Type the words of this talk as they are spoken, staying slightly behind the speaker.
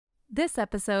This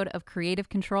episode of Creative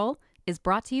Control is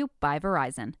brought to you by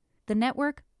Verizon, the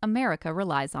network America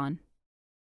relies on.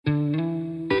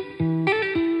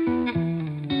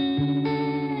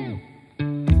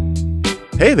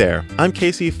 Hey there, I'm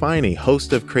Casey Finey,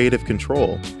 host of Creative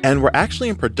Control, and we're actually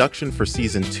in production for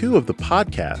season 2 of the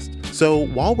podcast. So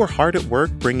while we're hard at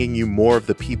work bringing you more of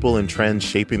the people and trends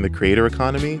shaping the creator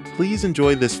economy, please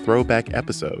enjoy this throwback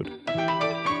episode.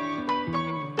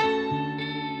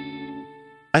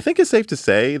 I think it's safe to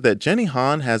say that Jenny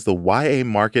Han has the YA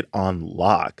market on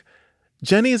lock.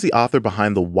 Jenny is the author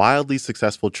behind the wildly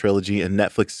successful trilogy and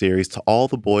Netflix series To All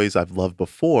the Boys I've Loved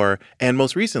Before, and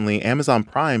most recently, Amazon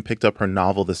Prime picked up her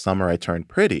novel The Summer I Turned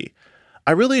Pretty.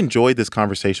 I really enjoyed this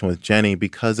conversation with Jenny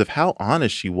because of how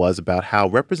honest she was about how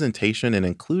representation and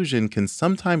inclusion can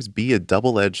sometimes be a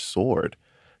double-edged sword.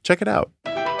 Check it out.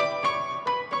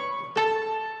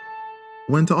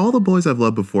 When To All the Boys I've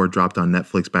Loved Before dropped on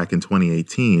Netflix back in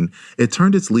 2018, it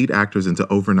turned its lead actors into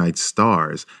overnight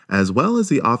stars, as well as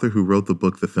the author who wrote the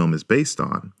book the film is based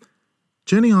on.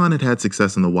 Jenny Han had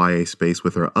success in the YA space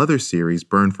with her other series,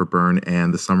 Burn for Burn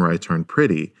and The Summer I Turned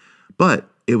Pretty, but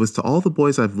it was To All the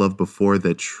Boys I've Loved Before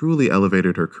that truly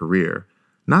elevated her career.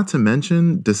 Not to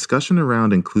mention discussion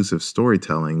around inclusive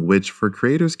storytelling, which for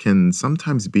creators can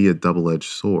sometimes be a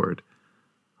double-edged sword.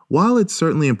 While it's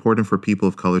certainly important for people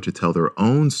of color to tell their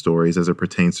own stories as it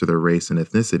pertains to their race and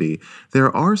ethnicity,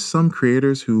 there are some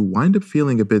creators who wind up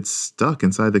feeling a bit stuck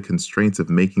inside the constraints of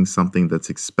making something that's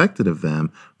expected of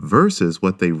them versus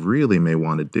what they really may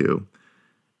want to do.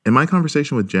 In my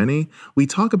conversation with Jenny, we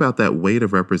talk about that weight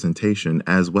of representation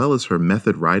as well as her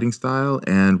method writing style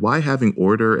and why having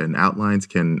order and outlines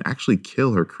can actually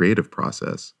kill her creative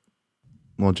process.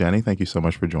 Well, Jenny, thank you so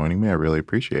much for joining me. I really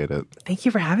appreciate it. Thank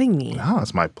you for having me. Oh,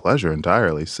 it's my pleasure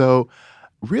entirely. So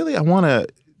really, I want to,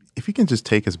 if you can just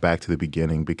take us back to the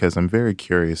beginning, because I'm very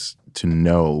curious to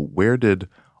know, where did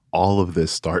all of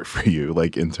this start for you,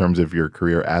 like in terms of your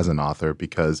career as an author?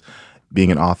 Because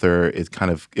being an author,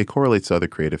 it correlates to other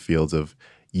creative fields of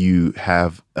you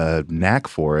have a knack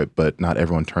for it, but not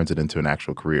everyone turns it into an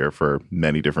actual career for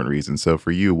many different reasons. So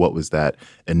for you, what was that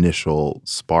initial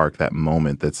spark, that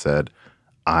moment that said,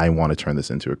 I want to turn this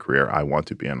into a career. I want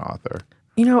to be an author?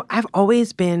 You know, I've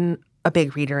always been a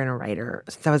big reader and a writer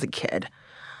since I was a kid.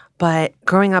 But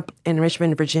growing up in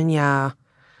Richmond, Virginia,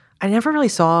 I never really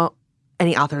saw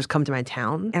any authors come to my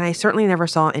town. And I certainly never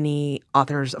saw any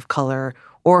authors of color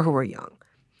or who were young.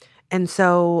 And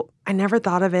so I never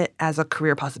thought of it as a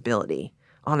career possibility,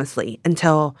 honestly,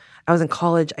 until I was in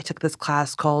college. I took this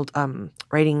class called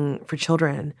Writing for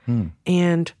Children.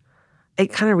 And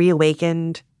it kind of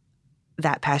reawakened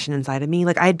that passion inside of me.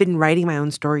 Like, I had been writing my own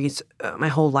stories my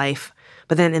whole life,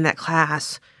 but then in that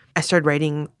class, I started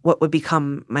writing what would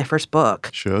become my first book.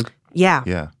 Shug? Yeah.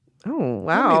 Yeah. Oh,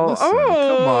 wow. Listen,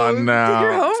 come on now. Did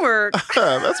your homework.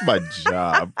 That's my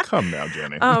job. Come now,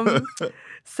 Jenny.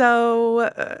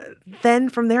 So then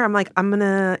from there, I'm like, I'm going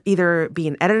to either be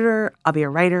an editor, I'll be a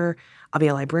writer, I'll be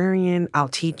a librarian, I'll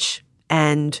teach.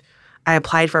 And I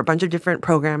applied for a bunch of different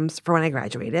programs for when I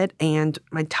graduated, and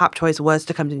my top choice was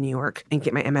to come to New York and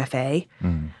get my MFA,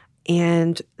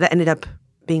 and that ended up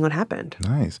being what happened.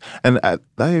 Nice. And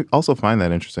I also find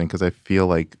that interesting because I feel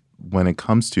like when it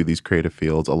comes to these creative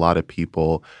fields, a lot of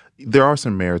people, there are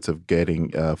some merits of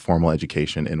getting formal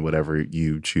education in whatever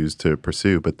you choose to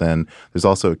pursue, but then there's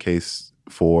also a case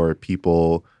for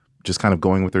people just kind of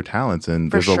going with their talents.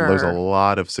 And there's a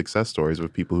lot of success stories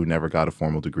with people who never got a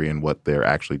formal degree in what they're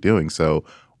actually doing. So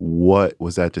what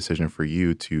was that decision for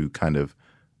you to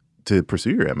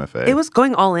pursue your MFA? It was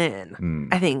going all in,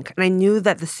 I think. And I knew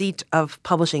that the seat of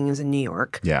publishing is in New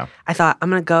York. Yeah. I thought, I'm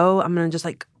going to just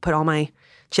like put all my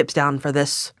chips down for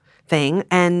this thing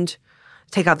and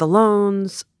take out the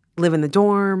loans, live in the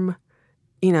dorm,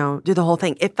 do the whole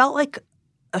thing. It felt like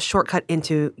a shortcut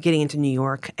into getting into New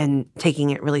York and taking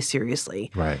it really seriously.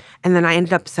 Right. And then I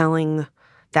ended up selling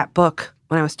that book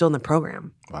when I was still in the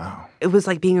program. Wow. It was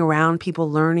like being around people,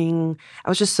 learning. I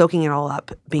was just soaking it all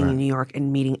up, being in New York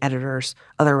and meeting editors,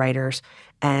 other writers,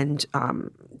 and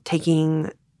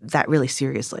taking that really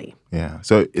seriously. Yeah.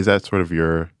 So is that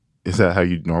is that how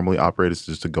you normally operate, is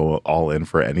just to go all in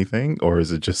for anything? Or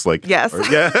is it just like... Yes.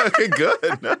 Yeah, okay, good.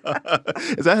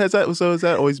 Has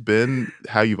that always been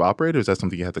how you've operated, or is that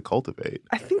something you had to cultivate?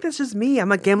 I think that's just me.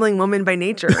 I'm a gambling woman by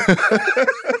nature.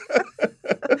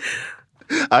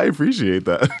 I appreciate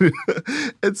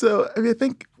that. And so, I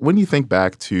think when you think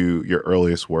back to your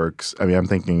earliest works, I'm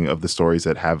thinking of the stories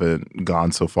that haven't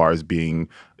gone so far as being,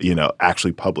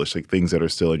 actually published, like things that are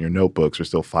still in your notebooks or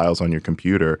still files on your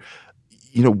computer.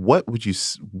 What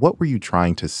were you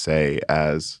trying to say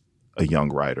as a young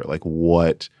writer? Like,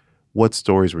 what what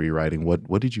stories were you writing?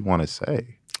 What did you want to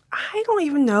say? I don't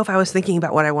even know if I was thinking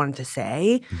about what I wanted to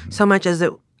say so much as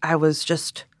I was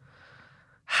just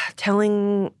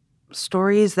telling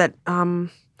stories that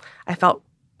I felt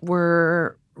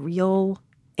were real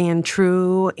and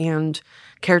true and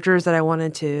characters that I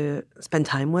wanted to spend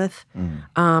time with.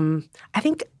 I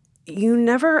think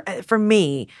for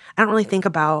me, I don't really think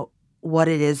about what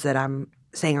it is that I'm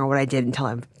saying or what I did until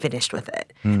I'm finished with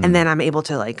it. And then I'm able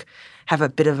to like have a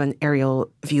bit of an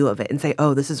aerial view of it and say,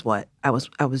 oh, this is what I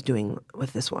was doing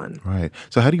with this one. Right.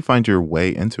 So how do you find your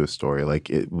way into a story?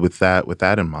 Like with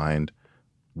that in mind,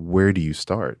 where do you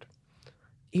start?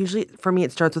 Usually for me,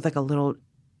 it starts with like a little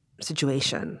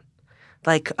situation.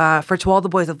 Like for To All the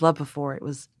Boys I've Loved Before, it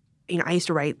was, I used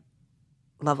to write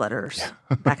love letters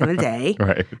back in the day.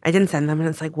 Right. I didn't send them. And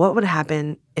it's like, what would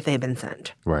happen if they had been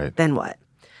sent? Right. Then what?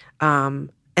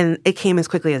 And it came as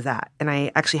quickly as that. And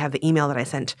I actually have the email that I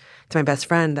sent to my best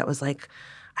friend that was like,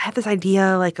 I have this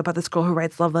idea like about this girl who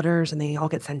writes love letters and they all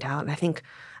get sent out. And I think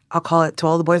I'll call it To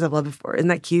All the Boys I've Loved Before. Isn't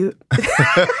that cute? And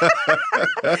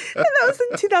that was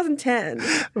in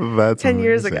 2010. That's 10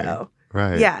 years amazing. ago.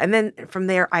 Right. Yeah. And then from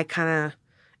there, I don't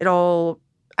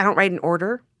write in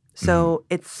order. So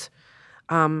it's,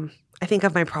 I think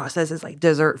of my process as like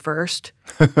dessert first,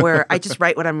 where I just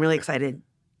write what I'm really excited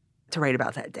to write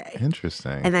about that day.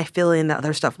 Interesting. And I fill in the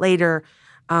other stuff later.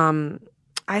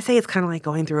 I say it's kind of like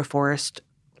going through a forest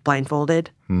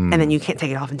blindfolded, and then you can't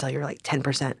take it off until you're like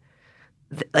 10%.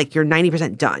 Like you're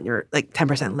 90% done. You're like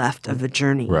 10% left of the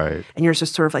journey. Right. And you're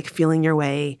just sort of like feeling your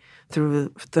way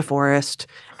through the forest.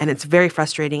 And it's very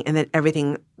frustrating. And then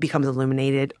everything becomes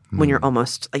illuminated when you're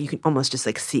almost, like you can almost just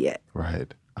like see it.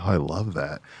 Right. Oh, I love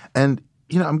that. And,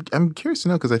 I'm curious to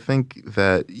know because I think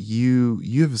that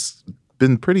you've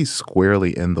been pretty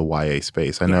squarely in the YA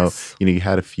space. I know, Yes. you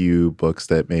had a few books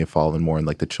that may have fallen more in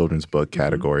like the children's book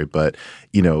category, but,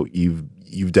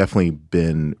 you've definitely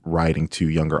been writing to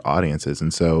younger audiences.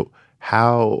 And so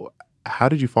how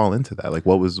did you fall into that? Like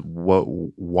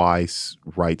why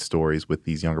write stories with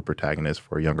these younger protagonists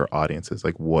for younger audiences?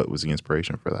 Like what was the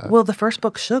inspiration for that? Well, the first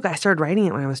book, Shug, I started writing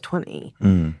it when I was 20.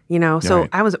 So Right.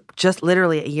 I was just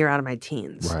literally a year out of my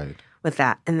teens Right. with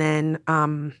that. And then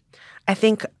I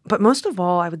think, but most of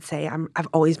all, I would say I've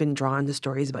always been drawn to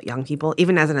stories about young people.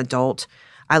 Even as an adult,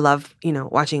 I love,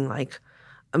 watching like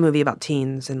a movie about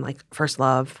teens and like first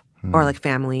love or like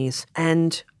families.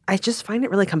 And I just find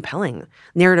it really compelling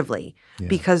narratively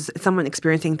because it's someone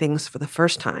experiencing things for the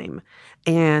first time.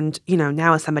 And,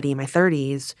 now as somebody in my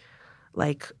 30s,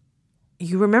 like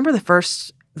you remember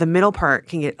the middle part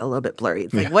can get a little bit blurry.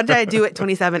 It's like, what did I do at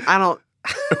 27?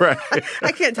 Right.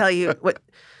 I can't tell you what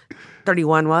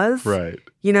 31 was. Right.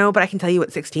 But I can tell you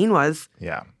what 16 was.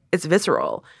 Yeah. It's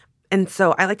visceral. And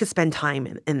so I like to spend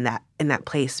time in that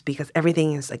place because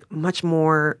everything is like much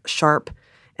more sharp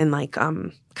and like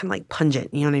kind of like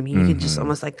pungent. You know what I mean? You can just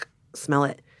almost like smell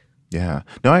it. Yeah.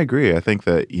 No, I agree. I think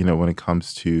that, when it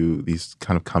comes to these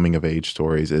kind of coming of age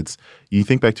stories, you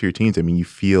think back to your teens, I mean, you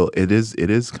feel it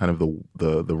is kind of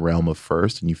the realm of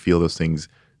first, and you feel those things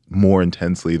more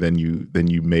intensely than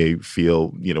you may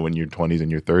feel, when you're 20s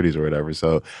and your 30s or whatever.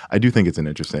 So I do think it's an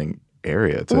interesting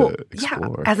area to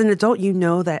explore. Yeah. As an adult,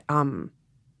 that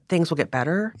things will get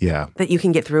better. Yeah. That you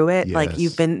can get through it. Yes. Like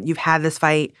you've had this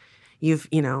fight, you've,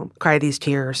 cried these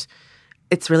tears.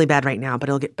 It's really bad right now, but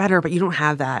it'll get better. But you don't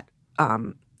have that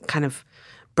kind of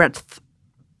breadth.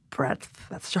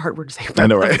 That's such a hard word to say. I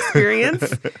know, right?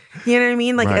 Experience. You know what I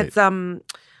mean? Like Right. it's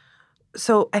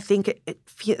so I think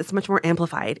it's much more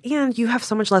amplified, and you have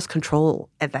so much less control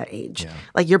at that age. Yeah.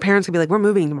 Like your parents could be like, "We're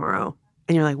moving tomorrow,"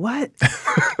 and you're like, "What?"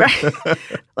 Right?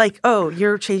 Like, "Oh,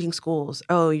 you're changing schools.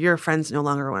 Oh, your friends no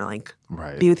longer want to like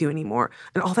Right. be with you anymore,"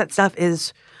 and all that stuff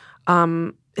is,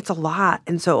 it's a lot.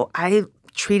 And so I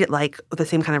treat it like with the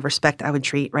same kind of respect I would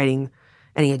treat writing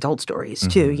any adult stories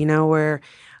too. Where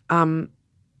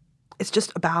it's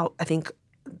just about, I think,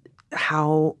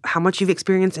 how much you've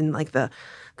experienced and like the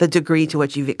degree to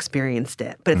which you've experienced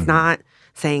it. But it's not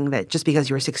saying that just because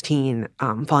you were 16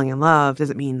 falling in love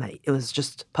doesn't mean that it was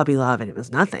just puppy love and it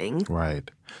was nothing. Right.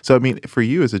 So, I mean, for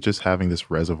you, is it just having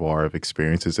this reservoir of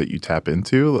experiences that you tap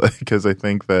into? Because I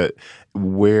think that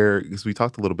because we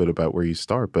talked a little bit about where you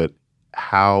start, but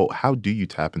how do you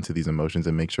tap into these emotions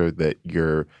and make sure that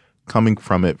you're coming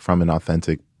from it from an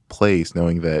authentic place,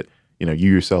 knowing that, you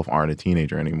yourself aren't a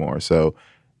teenager anymore. So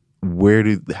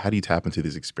how do you tap into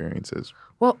these experiences?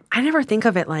 Well, I never think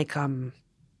of it like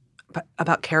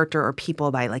about character or people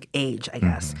by like age, I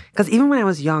guess. Because even when I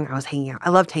was young, I was hanging out.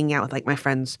 I loved hanging out with like my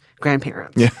friends'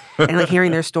 grandparents and like hearing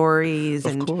their stories.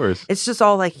 Of And course. it's just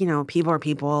all like, people are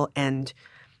people. And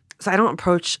So I don't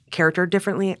approach character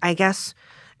differently. I guess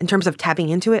in terms of tapping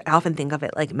into it, I often think of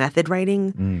it like method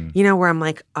writing, where I'm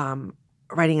like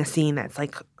writing a scene that's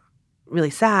like really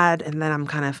sad, and then I'm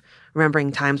kind of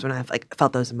remembering times when I've like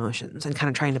felt those emotions and kind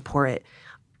of trying to pour it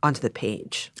onto the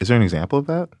page. Is there an example of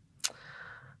that?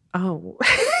 Oh,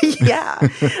 yeah.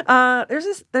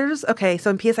 Okay, so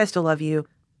in P.S. I Still Love You,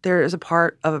 there is a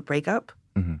part of a breakup,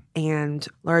 and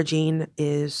Laura Jean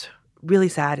is really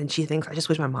sad, and she thinks, I just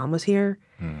wish my mom was here.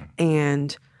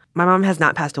 And my mom has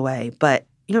not passed away, but,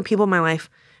 people in my life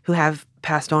who have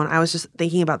passed on, I was just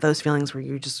thinking about those feelings where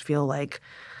you just feel like,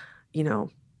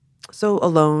 so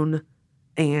alone,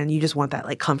 and you just want that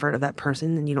like comfort of that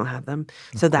person, and you don't have them.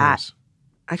 So that,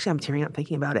 actually, I'm tearing up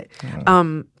thinking about it.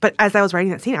 But as I was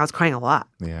writing that scene, I was crying a lot.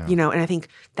 Yeah. And I think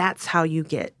that's how you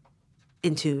get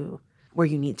into where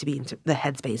you need to be, into the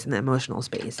headspace and the emotional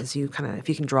space, is you kind of, if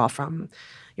you can draw from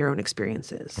your own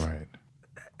experiences. Right.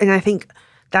 And I think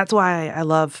that's why I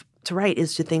love to write,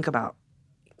 is to think about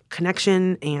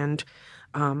connection and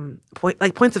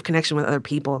points of connection with other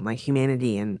people, and like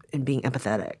humanity and being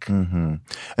empathetic.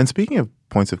 And speaking of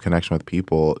points of connection with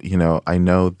people, I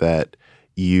know that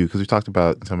because we talked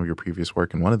about some of your previous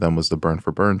work, and one of them was the Burn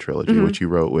for Burn trilogy, which you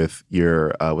wrote with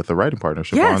your with the writing partner,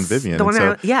 Siobhan Vivian. The one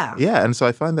and so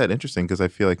I find that interesting, because I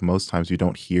feel like most times you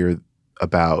don't hear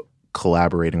about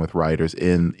collaborating with writers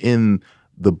in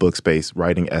the book space,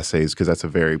 writing essays, because that's a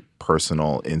very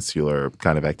personal, insular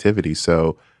kind of activity.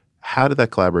 So how did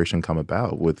that collaboration come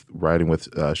about with writing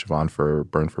with Siobhan for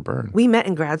Burn for Burn? We met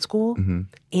in grad school,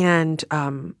 and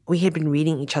we had been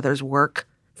reading each other's work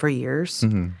for years.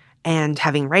 And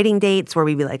having writing dates where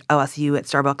we'd be like, I'll see you at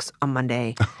Starbucks on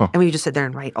Monday. And we would just sit there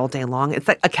and write all day long. It's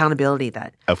like accountability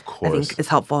that of course I think is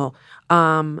helpful.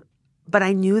 But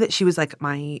I knew that she was like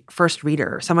my first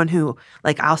reader, someone who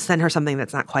like I'll send her something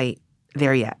that's not quite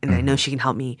there yet. And I know she can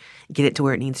help me get it to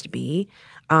where it needs to be.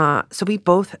 So we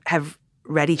both have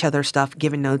read each other's stuff,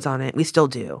 given notes on it. We still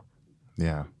do.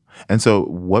 Yeah. And so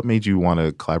what made you want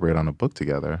to collaborate on a book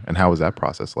together? And how was that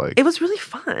process like? It was really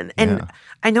fun. And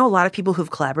I know a lot of people who've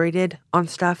collaborated on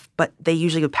stuff, but they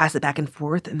usually would pass it back and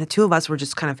forth. And the two of us were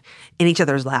just kind of in each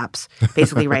other's laps,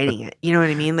 basically writing it. You know what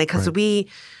I mean? Like, because we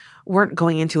weren't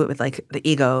going into it with like the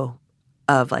ego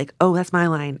of like, oh, that's my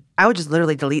line. I would just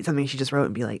literally delete something she just wrote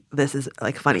and be like, this is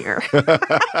like funnier.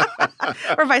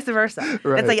 Or vice versa.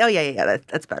 Right. It's like, oh, yeah,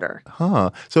 that's better.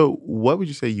 So what would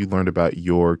you say you learned about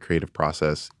your creative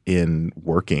process in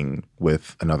working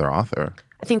with another author?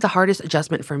 I think the hardest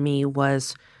adjustment for me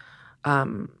was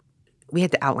we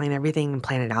had to outline everything and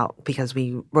plan it out, because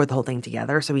we wrote the whole thing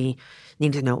together. So we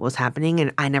needed to know what was happening.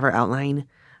 And I never outline.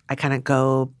 I kind of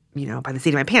go, by the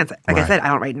seat of my pants. Like I said, I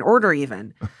don't write in order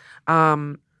even.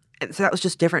 And so that was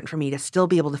just different for me to still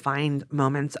be able to find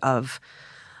moments of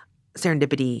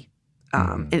serendipity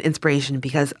and inspiration,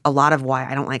 because a lot of why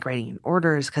I don't like writing in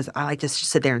order is because I like to just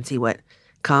sit there and see what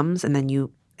comes, and then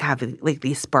you have like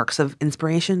these sparks of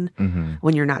inspiration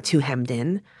when you're not too hemmed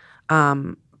in.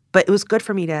 But it was good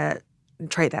for me to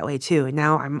try it that way too. And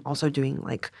now I'm also doing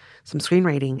like some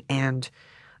screenwriting, and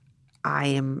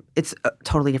it's a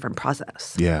totally different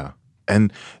process. Yeah.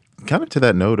 And kind of to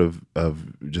that note of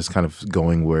just kind of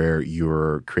going where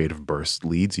your creative burst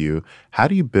leads you, how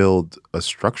do you build a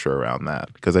structure around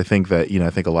that? Because I think that, I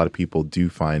think a lot of people do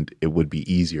find it would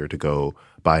be easier to go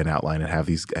by an outline and have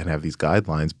these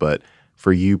guidelines. But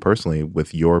for you personally,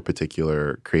 with your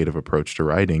particular creative approach to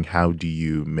writing, how do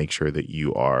you make sure that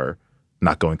you are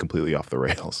not going completely off the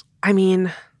rails? I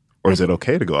mean, or is it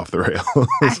okay to go off the rails?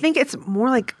 I think it's more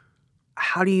like,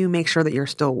 how do you make sure that you're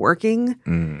still working?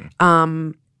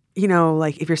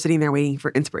 Like if you're sitting there waiting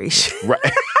for inspiration. Right.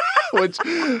 Which,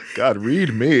 God,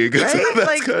 read me.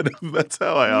 Right? That's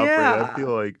how I operate. I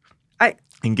feel like it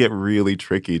can get really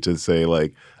tricky to say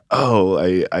like, oh,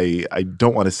 I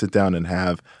don't want to sit down and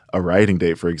have a writing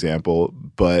date, for example,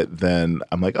 but then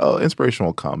I'm like, oh, inspiration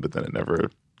will come, but then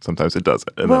sometimes it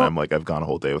doesn't. And then I'm like, I've gone a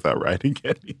whole day without writing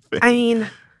anything. I mean,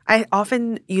 I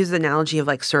often use the analogy of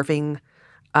like surfing,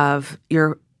 of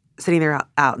you're sitting there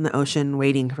out in the ocean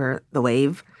waiting for the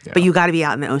wave, but you got to be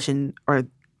out in the ocean, or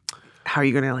how are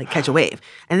you going to like catch a wave?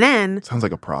 And then sounds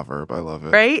like a proverb. I love it.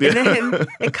 Right? And then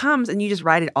it comes and you just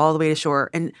ride it all the way to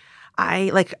shore. And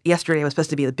yesterday was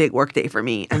supposed to be the big work day for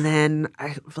me. And then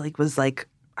I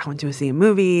went to see a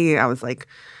movie. I was like,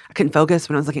 I couldn't focus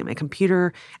when I was looking at my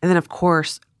computer. And then of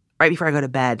course, right before I go to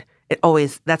bed,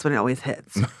 that's when it always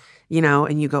hits,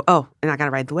 and you go, oh, and I got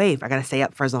to ride the wave. I got to stay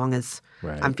up for as long as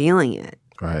I'm feeling it.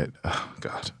 Right. Oh,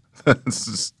 God. This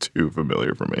is too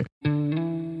familiar for me.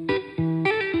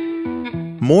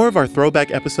 More of our throwback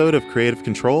episode of Creative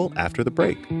Control after the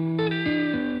break.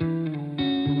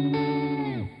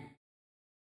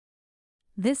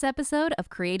 This episode of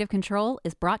Creative Control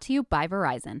is brought to you by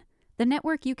Verizon, the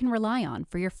network you can rely on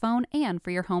for your phone and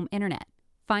for your home internet.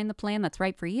 Find the plan that's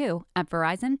right for you at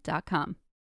Verizon.com.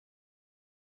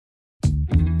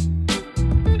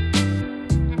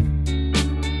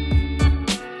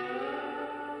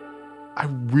 I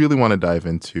really want to dive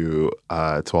into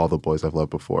To All the Boys I've Loved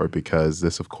Before, because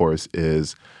this, of course,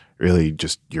 is really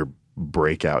just your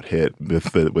breakout hit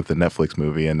with the Netflix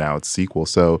movie and now its sequel.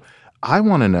 So I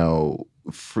want to know,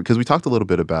 because we talked a little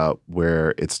bit about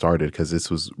where it started, because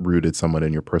this was rooted somewhat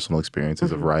in your personal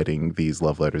experiences of writing these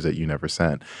love letters that you never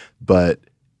sent. But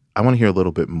I want to hear a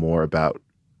little bit more about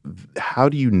how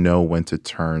do you know when to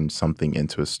turn something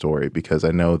into a story? Because I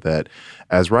know that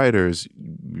as writers,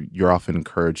 you're often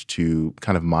encouraged to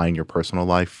kind of mine your personal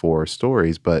life for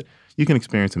stories, but you can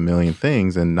experience a million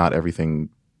things and not everything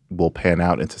will pan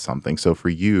out into something. So for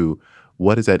you,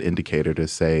 what is that indicator to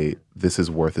say this is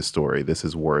worth a story, this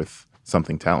is worth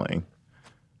something telling?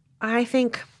 I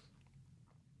think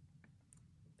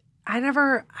I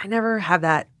never have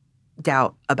that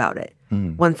doubt about it.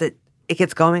 Once it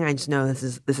gets going, I just know this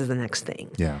is the next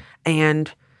thing. Yeah.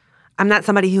 And I'm not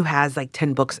somebody who has like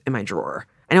 10 books in my drawer.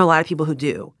 I know a lot of people who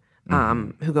do,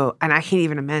 who go, and I can't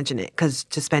even imagine it, because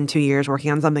to spend 2 years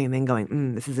working on something and then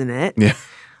going, this isn't it. Yeah.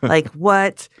 Like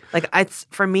what? Like it's,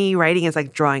 for me, writing is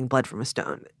like drawing blood from a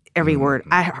stone. Every word.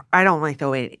 I don't like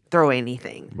throw away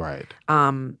anything. Right.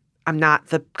 I'm not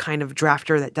the kind of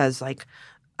drafter that does like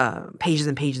pages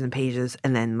and pages and pages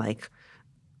and then like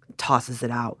tosses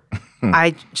it out.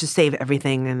 I just save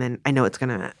everything, and then I know it's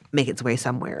gonna make its way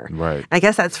somewhere. Right. I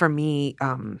guess that's for me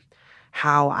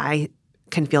how I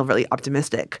can feel really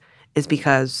optimistic, is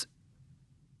because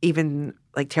even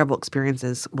like terrible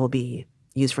experiences will be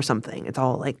used for something. It's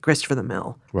all like grist for the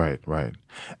mill. Right.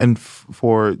 And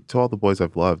for To All the Boys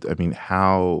I've Loved, I mean,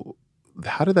 how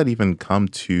did that even come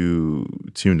to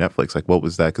Netflix? Like, what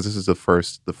was that? Because this is the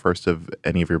first of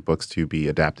any of your books to be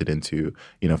adapted into,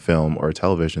 film or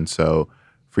television. So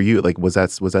for you, like, was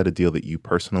that a deal that you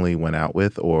personally went out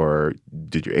with, or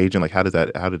did your agent, like, how did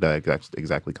that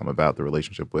exactly come about, the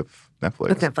relationship with Netflix?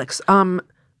 With Netflix.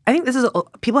 I think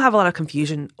people have a lot of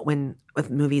confusion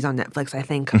with movies on Netflix, I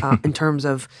think, in terms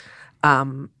of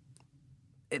the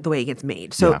way it gets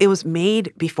made. So it was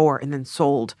made before and then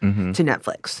sold to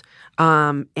Netflix.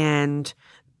 And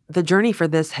the journey for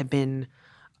this had been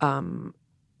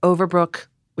Overbrook,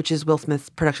 which is Will Smith's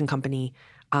production company,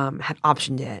 had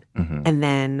optioned it. And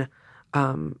then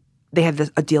they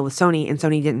had a deal with Sony, and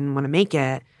Sony didn't want to make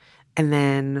it. And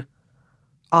then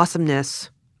Awesomeness,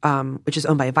 which is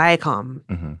owned by Viacom,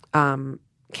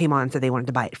 came on and said they wanted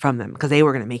to buy it from them because they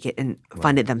were going to make it and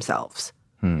fund it themselves.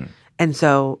 And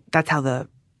so that's how the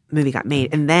movie got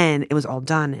made. And then it was all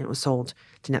done and it was sold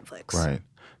to Netflix. Right.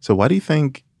 So why do you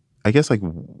think, I guess, like,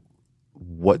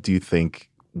 what do you think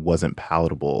wasn't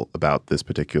palatable about this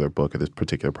particular book or this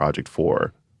particular project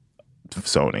for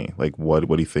Sony? Like, what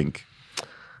do you think?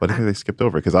 What do you think they skipped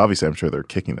over? Because obviously, I'm sure they're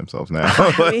kicking themselves now.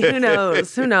 I mean, who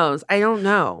knows? Who knows? I don't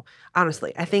know.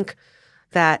 Honestly, I think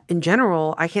that in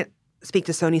general, I can't speak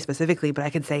to Sony specifically, but I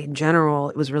can say in general,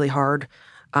 it was really hard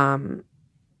to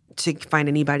find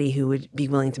anybody who would be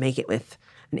willing to make it with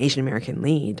an Asian American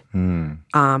lead.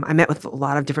 I met with a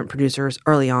lot of different producers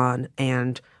early on,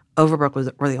 and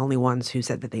Overbrook were the only ones who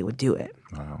said that they would do it.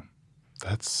 Wow.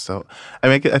 That's so... I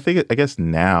mean, I guess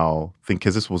now,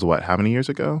 because this was what, how many years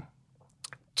ago?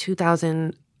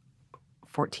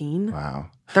 2014.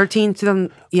 Wow. 13,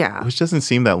 2000, yeah. Which doesn't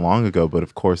seem that long ago, but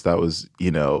of course that was,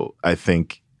 I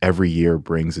think every year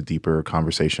brings a deeper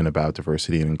conversation about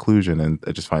diversity and inclusion, and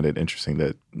I just find it interesting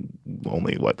that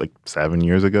only, 7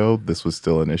 years ago, this was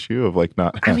still an issue of,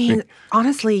 not having... I mean,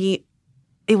 honestly,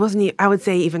 it wasn't, I would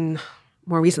say even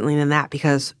more recently than that,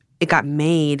 because it got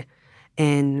made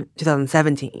in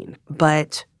 2017,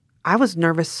 but I was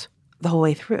nervous the whole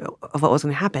way through of what was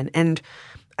going to happen. And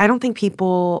I think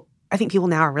people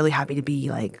now are really happy to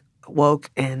be woke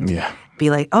and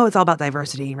be like, oh, it's all about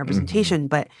diversity and representation.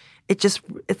 But it's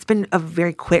been a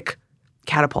very quick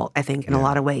catapult, I think, in a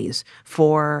lot of ways.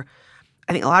 I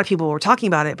think a lot of people were talking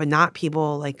about it, but not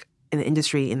people in the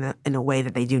industry in a way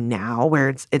that they do now, where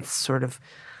it's sort of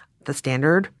the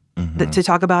standard to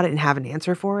talk about it and have an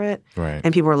answer for it. Right.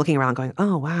 And people were looking around going,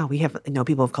 oh, wow, we have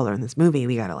people of color in this movie.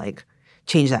 We got to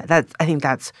change that. I think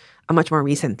that's a much more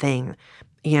recent thing.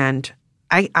 And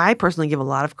I personally give a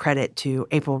lot of credit to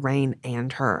April Reign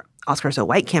and her Oscar So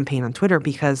White campaign on Twitter,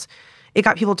 because it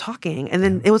got people talking. And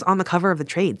then it was on the cover of the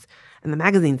trades and the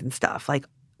magazines and stuff.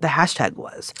 The hashtag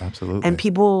was. Absolutely. And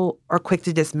people are quick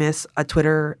to dismiss a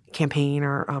Twitter campaign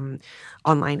or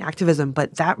online activism.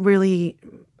 But that really,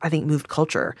 I think, moved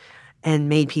culture and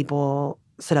made people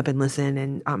sit up and listen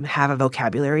and have a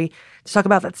vocabulary to talk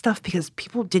about that stuff, because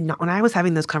people did not, when I was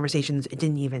having those conversations,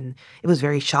 it was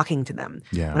very shocking to them.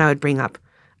 Yeah. When I would bring up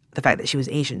the fact that she was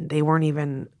Asian, they weren't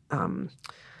even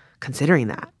considering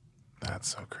that. That's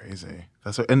so crazy.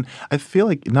 And I feel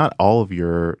like not all of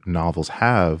your novels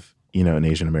have, an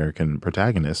Asian American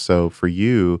protagonist. So for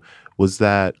you, was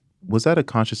that a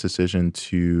conscious decision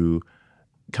to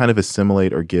kind of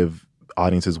assimilate or give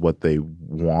audiences what they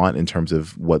want in terms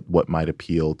of what might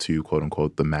appeal to quote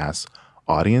unquote the mass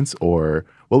audience? Or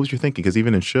what was your thinking? Because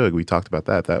even in Shug, we talked about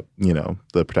that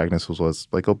the protagonist was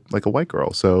like a white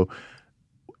girl. So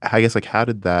I guess how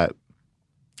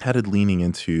did leaning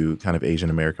into kind of Asian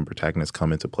American protagonists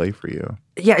come into play for you?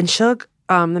 Yeah, in Shug,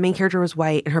 the main character was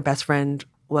white and her best friend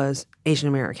was Asian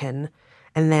American.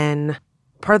 And then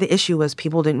part of the issue was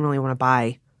people didn't really want to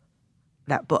buy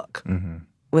that book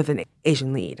with an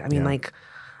Asian lead. I mean,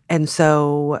 and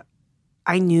so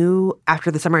I knew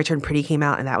after The Summer I Turned Pretty came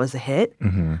out and that was a hit,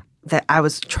 that I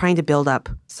was trying to build up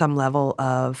some level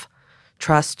of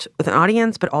trust with an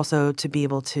audience, but also to be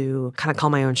able to kind of call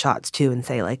my own shots too and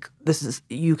say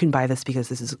you can buy this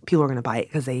because people are going to buy it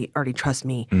because they already trust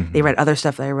me. They read other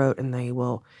stuff that I wrote and they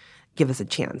will give this a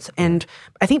chance. And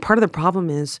I think part of the problem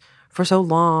is for so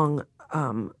long,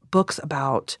 books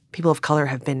about people of color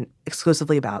have been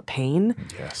exclusively about pain.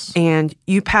 Yes. And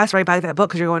you pass right by that book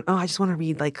because you're going, oh, I just want to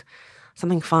read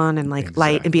something fun and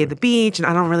light and be at the beach, and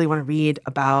I don't really want to read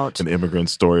about an immigrant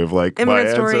story of my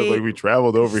ancestors, we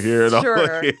traveled over here and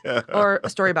sure. all. Or a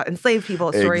story about enslaved people,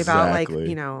 a story about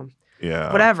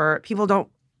whatever. People don't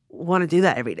want to do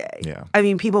that every day. Yeah. I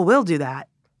mean, people will do that,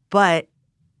 but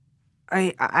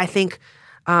I think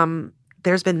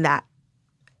there's been that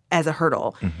as a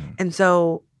hurdle, and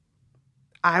so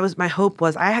my hope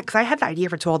was because I had the idea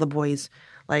for To All the Boys,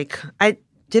 I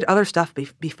did other stuff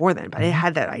before then, but I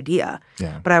had that idea.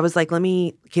 Yeah. But I was like, let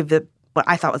me give what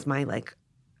I thought was my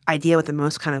idea with the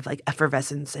most kind of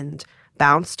effervescence and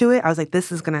bounce to it. I was like, this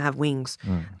is going to have wings.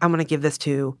 I'm going to give this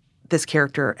to this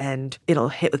character and it'll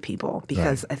hit with people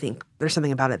because I think there's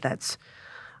something about it that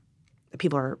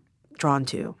people are drawn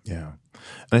to. Yeah.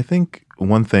 And I think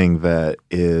one thing that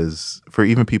is, for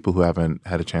even people who haven't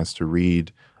had a chance to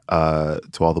read To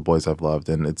All the Boys I've Loved,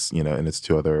 and it's and it's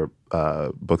two other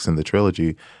books in the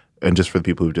trilogy, and just for the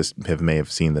people who just may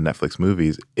have seen the Netflix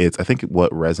movies, I think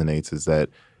what resonates is that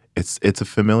it's a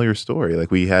familiar story.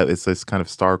 It's this kind of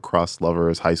star-crossed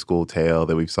lovers high school tale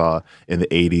that we saw in the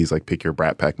 80s, Pick Your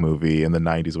Brat Pack movie, in the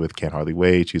 90s with Can't Hardly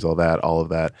Wait, She's All That, all of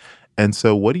that. And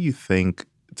so what do you think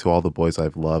To All the Boys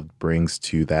I've Loved brings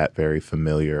to that very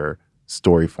familiar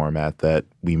story format that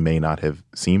we may not have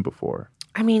seen before?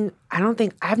 I mean,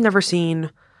 I've never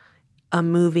seen a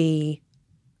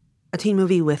teen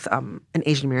movie with an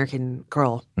Asian American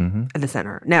girl at the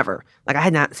center. Never. I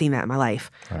had not seen that in my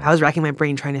life. Right. I was racking my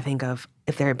brain trying to think of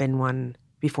if there had been one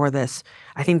before this.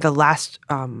 I think the last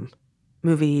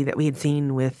movie that we had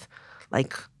seen with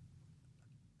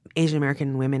Asian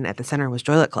American women at the center was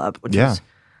Joylet Club, which was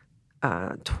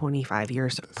 25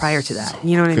 years prior to that.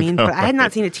 You know what I mean? But I had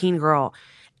not seen a teen girl.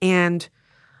 And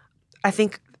I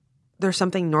think there's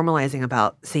something normalizing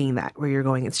about seeing that where you're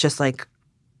going, it's just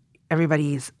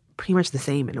everybody's pretty much the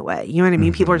same in a way. You know what I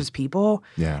mean? People are just people.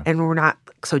 Yeah. And we're not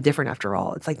so different after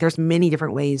all. It's there's many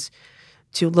different ways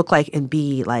to look like and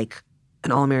be like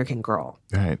an all-American girl.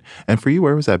 Right. And for you,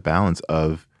 where was that balance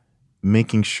of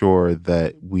making sure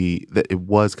that it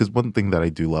was, because one thing that I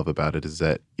do love about it is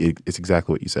that it's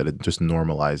exactly what you said. It just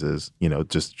normalizes,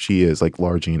 just she is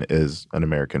Lara is an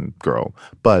American girl,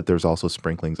 but there's also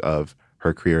sprinklings of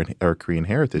her Korean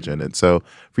heritage in it. So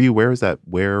for you, where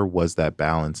was that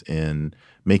balance in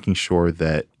making sure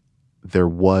that there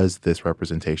was this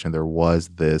representation, there was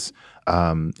this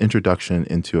introduction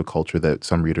into a culture that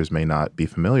some readers may not be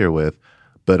familiar with,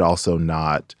 but also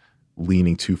not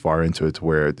leaning too far into it to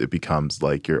where it becomes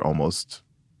you're almost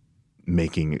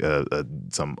making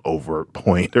some over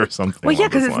point or something. Well, yeah,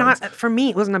 because it's not, for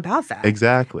me, it wasn't about that.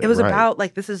 Exactly. It was about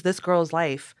this is this girl's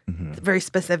life, very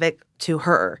specific to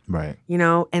her. Right.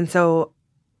 And so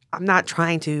I'm not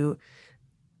trying to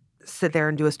sit there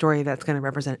and do a story that's going to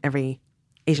represent every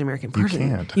Asian American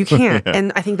person. You can't. Yeah.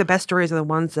 And I think the best stories are the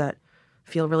ones that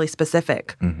feel really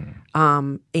specific.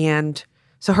 And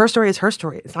so her story is her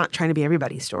story. It's not trying to be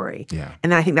everybody's story. Yeah.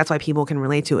 And I think that's why people can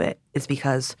relate to it, is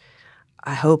because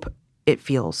I hope it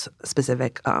feels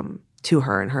specific to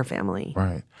her and her family.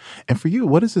 Right. And for you,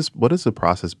 what has the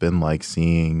process been like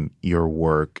seeing your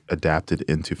work adapted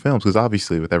into films? Because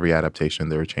obviously with every adaptation,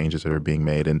 there are changes that are being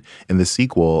made. And in the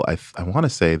sequel, I want to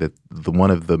say that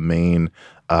one of the main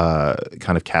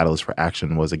kind of catalysts for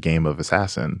action was a game of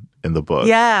assassin in the book.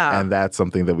 Yeah. And that's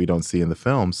something that we don't see in the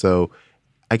film. So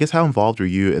I guess how involved were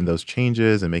you in those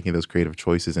changes and making those creative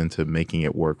choices into making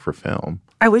it work for film?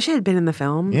 I wish it had been in the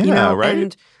film. Yeah, right?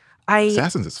 And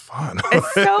Assassins is fun.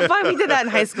 It's so fun. We did that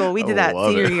in high school. We did that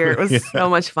senior year. It was so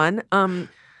much fun.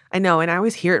 I know, and I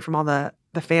always hear it from all the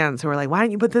fans who are like, "Why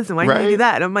didn't you put this and why didn't you do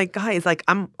that?" And I'm like, guys, like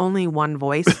I'm only one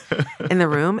voice in the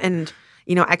room, and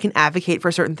I can advocate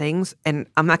for certain things, and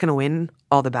I'm not going to win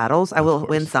all the battles. I will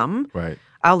win some. Right.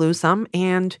 I'll lose some,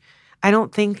 and I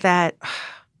don't think that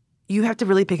you have to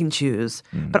really pick and choose.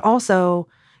 But also,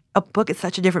 a book is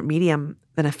such a different medium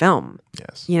than a film.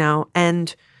 Yes.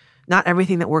 And not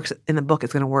everything that works in the book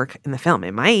is going to work in the film.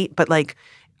 It might, but like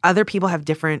other people have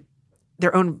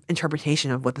their own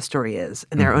interpretation of what the story is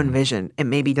and their own vision. It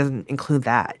maybe doesn't include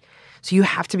that. So you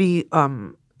have to be,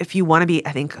 if you want to be,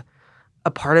 I think,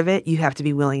 a part of it, you have to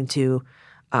be willing to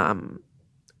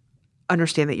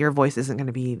understand that your voice isn't going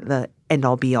to be the end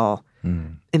all be all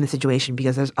in the situation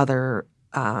because there's other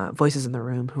voices in the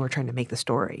room who are trying to make the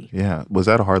story. Yeah. Was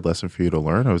that a hard lesson for you to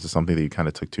learn, or was it something that you kind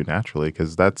of took to naturally?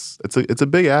 Because it's a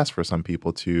big ask for some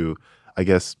people to, I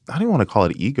guess, I don't want to call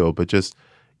it ego, but just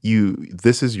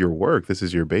this is your work, this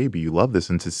is your baby, you love this,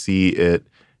 and to see it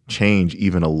change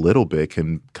even a little bit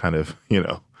can kind of,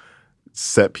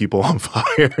 set people on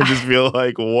fire and just feel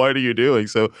like, what are you doing?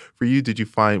 So for you, did you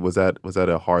find, was that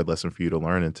a hard lesson for you to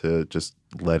learn into just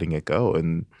letting it go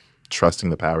and trusting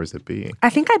the powers that be? I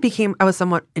think I was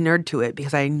somewhat inured to it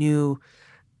because I knew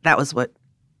that was what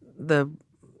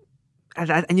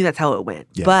I knew that's how it went.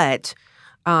 Yeah. But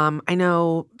I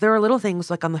know there were little things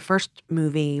like on the first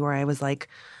movie where I was like,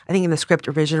 I think in the script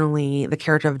originally, the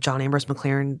character of John Ambrose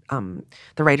McLaren,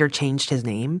 the writer changed his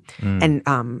name. And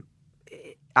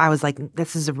I was like,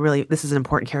 this is an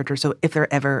important character. So if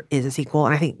there ever is a sequel,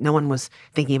 and I think no one was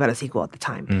thinking about a sequel at the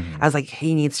time, I was like,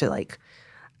 he needs to like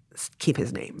keep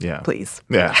his name, please.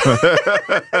 Yeah.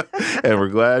 And we're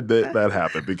glad that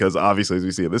happened because obviously, as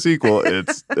we see in the sequel,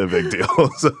 it's a big deal.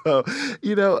 So,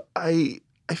 I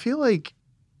feel like,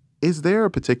 is there a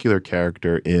particular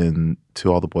character in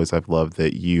To All the Boys I've Loved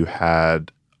that you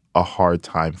had a hard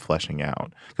time fleshing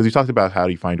out? Because you talked about how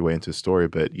do you find your way into a story,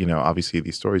 but, obviously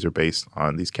these stories are based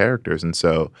on these characters. And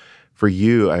so for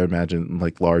you, I imagine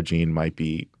like Lara Jean might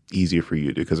be easier for you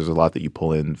to do because there's a lot that you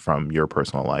pull in from your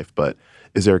personal life. But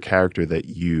is there a character that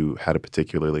you had a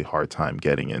particularly hard time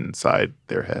getting inside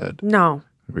their head? No.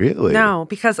 Really? No,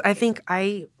 because I think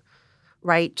I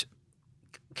write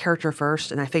character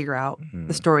first and I figure out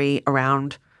the story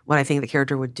around what I think the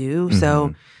character would do.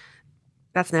 So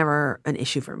that's never an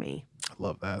issue for me. I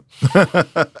love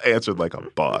that. Answered like a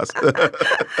boss.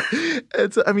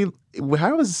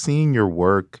 How has seeing your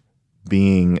work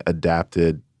being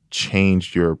adapted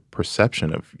changed your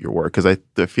perception of your work? Because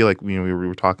I feel like we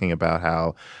were talking about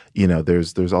how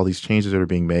there's all these changes that are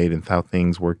being made and how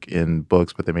things work in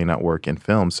books, but they may not work in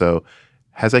film. So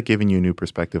has that given you a new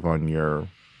perspective on your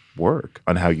work,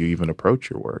 on how you even approach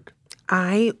your work?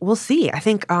 I will see. I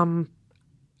think I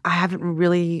haven't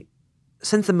really,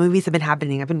 since the movies have been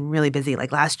happening, I've been really busy.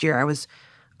 Like last year I was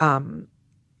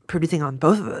producing on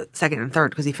both of the second and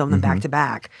third because he filmed them back to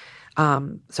back.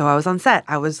 So I was on set.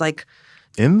 I was like,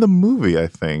 in the movie, I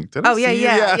think. Did I see you?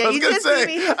 Yeah. I was going to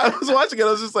say, I was watching it.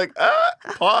 I was just like,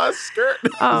 pause, skirt.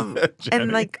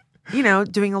 And like,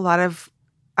 doing a lot of,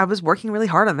 I was working really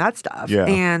hard on that stuff. Yeah.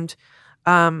 And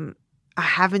I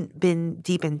haven't been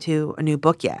deep into a new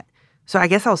book yet. So I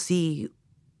guess I'll see.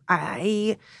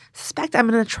 I suspect I'm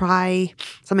going to try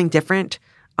something different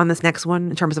on this next one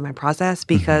in terms of my process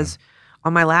because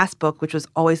on my last book, which was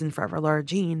Always and Forever Lara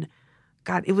Jean,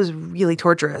 God, it was really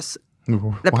torturous.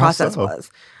 The process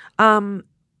was.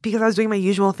 Because I was doing my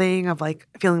usual thing of like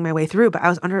feeling my way through, but I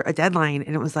was under a deadline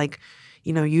and it was like,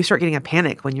 you start getting a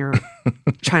panic when you're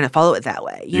trying to follow it that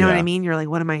way. You know what I mean? You're like,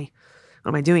 what am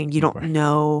I doing? You don't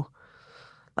know.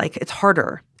 Like, it's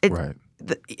harder.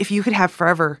 If you could have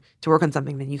forever to work on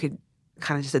something, then you could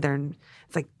kind of just sit there and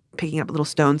it's like picking up little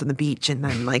stones on the beach and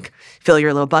then like fill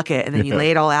your little bucket and then you lay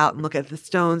it all out and look at the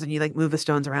stones and you like move the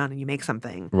stones around and you make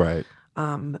something. Right.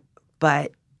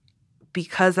 But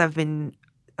because I've been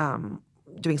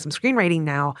doing some screenwriting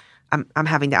now, I'm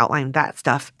having to outline that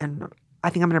stuff, and I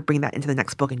think I'm going to bring that into the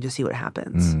next book and just see what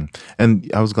happens.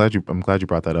 And I'm glad you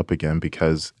brought that up again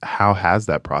because how has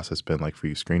that process been like for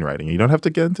you screenwriting? You don't have to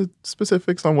get into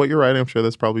specifics on what you're writing. I'm sure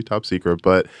that's probably top secret,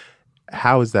 but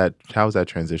How has that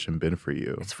transition been for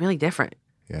you? It's really different.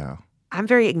 Yeah. I'm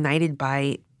very ignited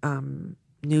by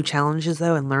new challenges,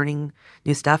 though, and learning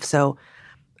new stuff. So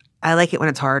I like it when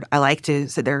it's hard. I like to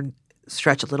sit there and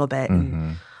stretch a little bit.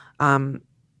 Mm-hmm. And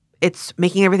it's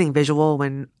making everything visual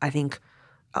when I think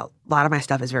a lot of my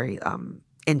stuff is very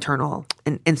internal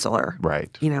and insular.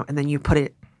 Right. And then you put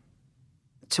it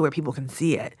to where people can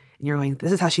see it. And you're going,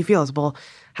 this is how she feels. Well,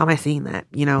 how am I seeing that?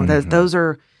 Those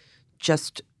are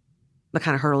just the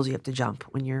kind of hurdles you have to jump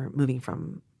when you're moving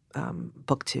from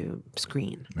book to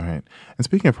screen. Right. And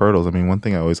speaking of hurdles, I mean, one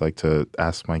thing I always like to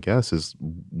ask my guests is,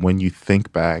 when you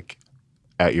think back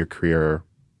at your career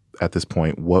at this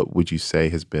point, what would you say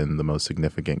has been the most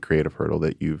significant creative hurdle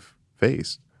that you've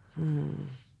faced?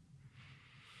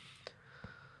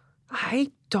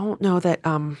 I don't know that.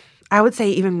 I would say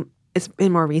even it's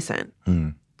been more recent.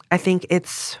 I think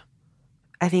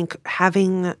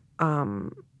having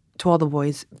To All the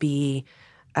Boys be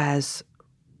as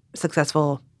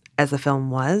successful as the film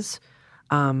was,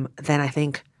 then I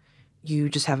think you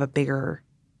just have a bigger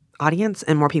audience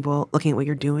and more people looking at what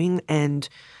you're doing. And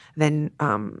then,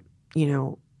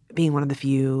 being one of the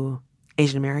few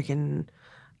Asian American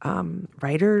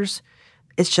writers,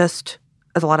 there's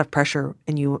a lot of pressure,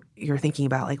 and you're thinking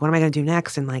about, like, what am I going to do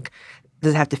next? And, like,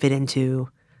 does it have to fit into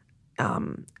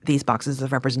these boxes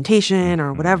of representation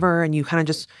or whatever? And you kind of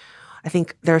just, I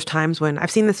think there's times when I've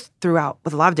seen this throughout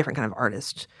with a lot of different kind of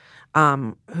artists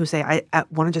who say, I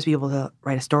want to just be able to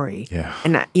write a story. Yeah.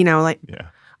 And,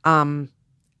 Yeah.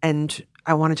 And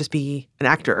I want to just be an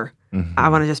actor. Mm-hmm. I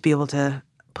want to just be able to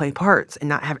play parts and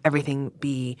not have everything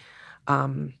be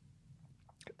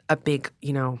a big,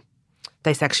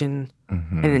 dissection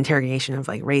and interrogation of,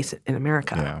 like, race in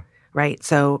America. Yeah. Right?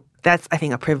 So that's, I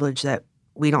think, a privilege that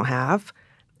we don't have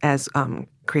as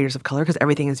creators of color, because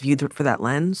everything is viewed through that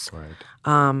lens.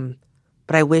 Right.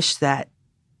 But I wish that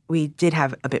we did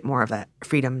have a bit more of that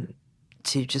freedom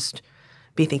to just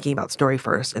be thinking about story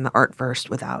first and the art first,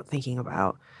 without thinking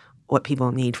about what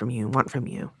people need from you and want from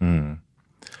you.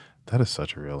 That is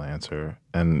such a real answer.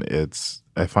 And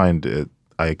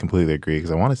I completely agree, because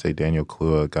I want to say Daniel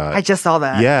Kaluuya got... I just saw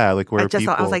that. Yeah, like, where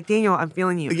I was like, Daniel, I'm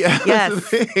feeling you. Yeah,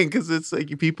 Yes. Because it's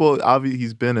like, people, obviously,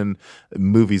 he's been in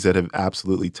movies that have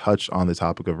absolutely touched on the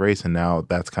topic of race, and now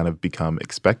that's kind of become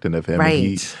expected of him.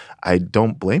 Right. And I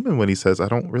don't blame him when he says, I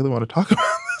don't really want to talk about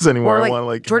this anymore. Or, I like, want to,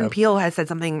 like, Jordan Peele has said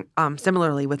something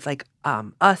similarly with, like,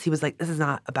 Us. He was like, this is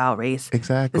not about race.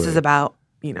 Exactly. This is about,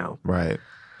 Right.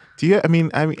 Do you, I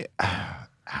mean,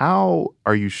 how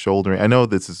are you shouldering? I know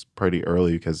this is pretty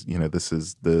early, because,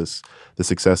 the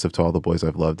success of To All the Boys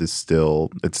I've Loved is still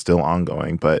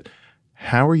ongoing, but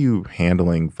how are you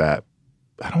handling that?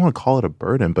 I don't want to call it a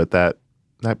burden, but that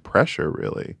pressure,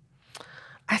 really.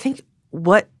 I think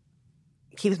what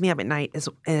keeps me up at night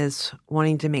is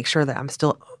wanting to make sure that I'm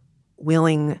still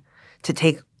willing to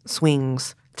take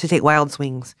wild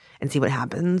swings and see what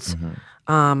happens.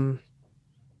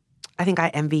 I think I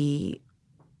envy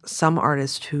some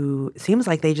artists who it seems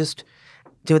like they just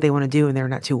do what they want to do and they're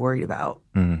not too worried about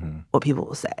what people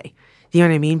will say. Do you know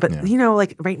what I mean? But,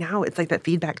 like, right now it's like that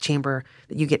feedback chamber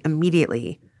that you get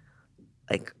immediately,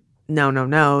 like,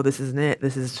 no, this isn't it.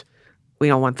 We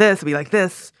don't want this to be like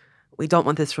this. We don't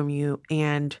want this from you.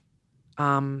 And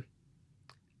I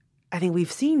think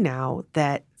we've seen now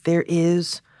that there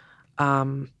is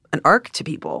an arc to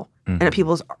people and to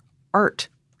people's art.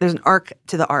 There's an arc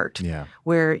to the art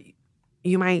where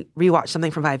you might rewatch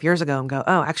something from 5 years ago and go,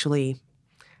 oh, actually,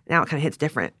 now it kind of hits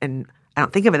different. And I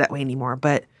don't think of it that way anymore.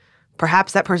 But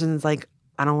perhaps that person's like,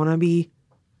 I want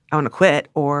to quit,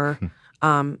 or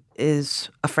is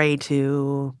afraid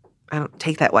to,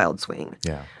 take that wild swing.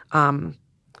 Yeah.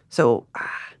 So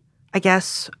I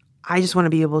guess I just want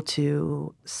to be able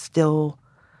to still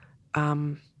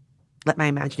let my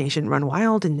imagination run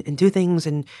wild and do things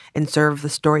and serve the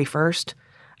story first,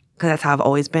 because that's how I've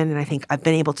always been. And I think I've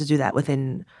been able to do that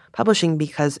within publishing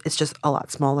because it's just a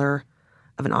lot smaller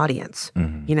of an audience,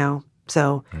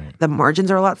 So the margins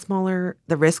are a lot smaller.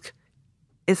 The risk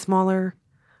is smaller.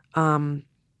 And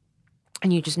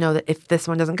you just know that if this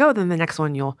one doesn't go, then the next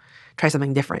one you'll try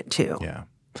something different too. Yeah.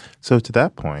 So to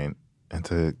that point, and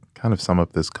to kind of sum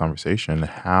up this conversation,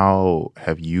 how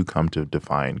have you come to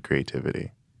define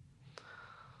creativity?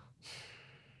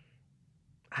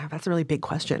 That's a really big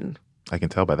question. I can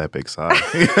tell by that big sigh.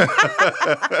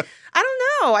 I don't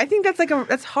know. I think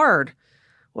that's hard.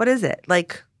 What is it?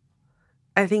 Like,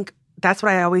 I think that's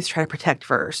what I always try to protect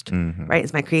first, right?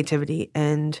 It's my creativity.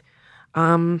 And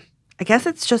I guess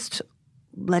it's just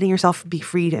letting yourself be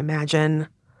free to imagine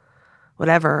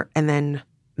whatever and then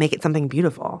make it something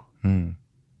beautiful. I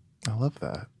love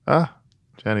that.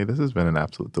 Jenny, this has been an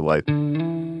absolute delight.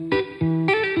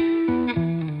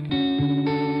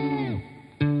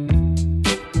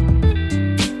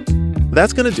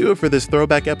 That's going to do it for this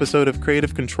throwback episode of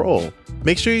Creative Control.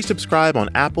 Make sure you subscribe on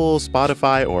Apple,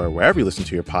 Spotify, or wherever you listen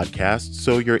to your podcasts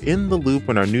so you're in the loop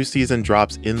when our new season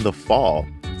drops in the fall.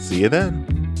 See you then.